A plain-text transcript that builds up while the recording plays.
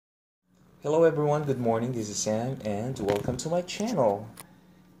Hello everyone, good morning, this is Sam and welcome to my channel.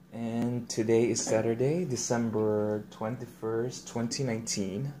 And today is Saturday, December 21st,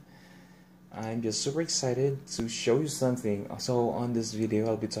 2019. I'm just super excited to show you something. So on this video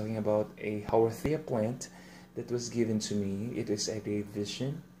I'll be talking about a Haworthia plant that was given to me. It is a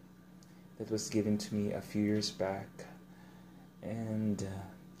vision that was given to me a few years back. And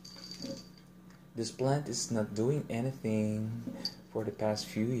this plant is not doing anything for the past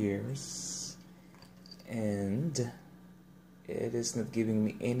few years, and it is not giving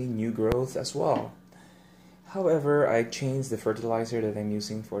me any new growth as well. However, I changed the fertilizer that I'm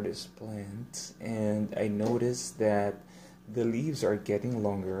using for this plant, and I noticed that the leaves are getting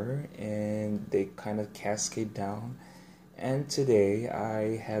longer and they kind of cascade down. And today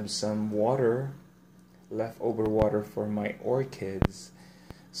I have some water, leftover water for my orchids.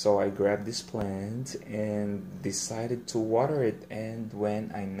 So I grabbed this plant and decided to water it, and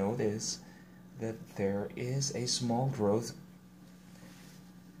when I noticed that there is a small growth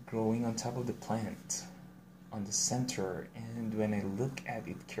growing on top of the plant on the center, and when I look at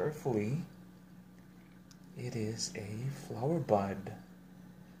it carefully, it is a flower bud.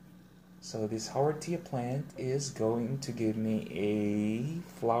 So this Haworthia plant is going to give me a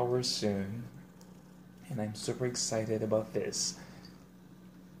flower soon, and I'm super excited about this.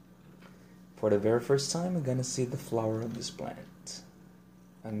 For the very first time, I'm gonna see the flower of this plant.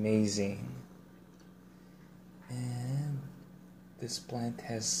 Amazing. And this plant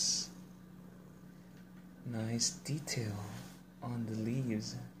has nice detail on the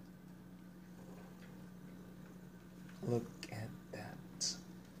leaves. Look at that.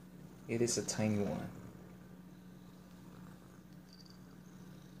 It is a tiny one.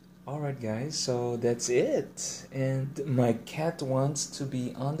 Alright guys, so that's it. And my cat wants to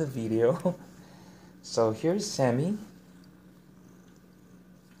be on the video. So here's Sammy.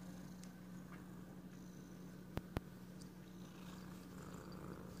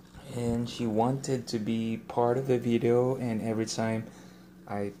 And she wanted to be part of the video, and every time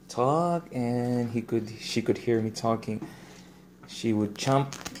I talk and she could hear me talking, she would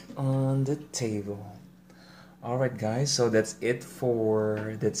jump on the table. Alright guys, so that's it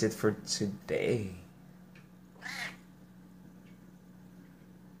for today.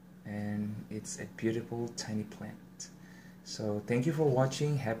 And it's a beautiful tiny plant. So thank you for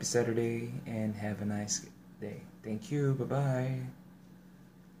watching. Happy Saturday and have a nice day. Thank you. Bye bye.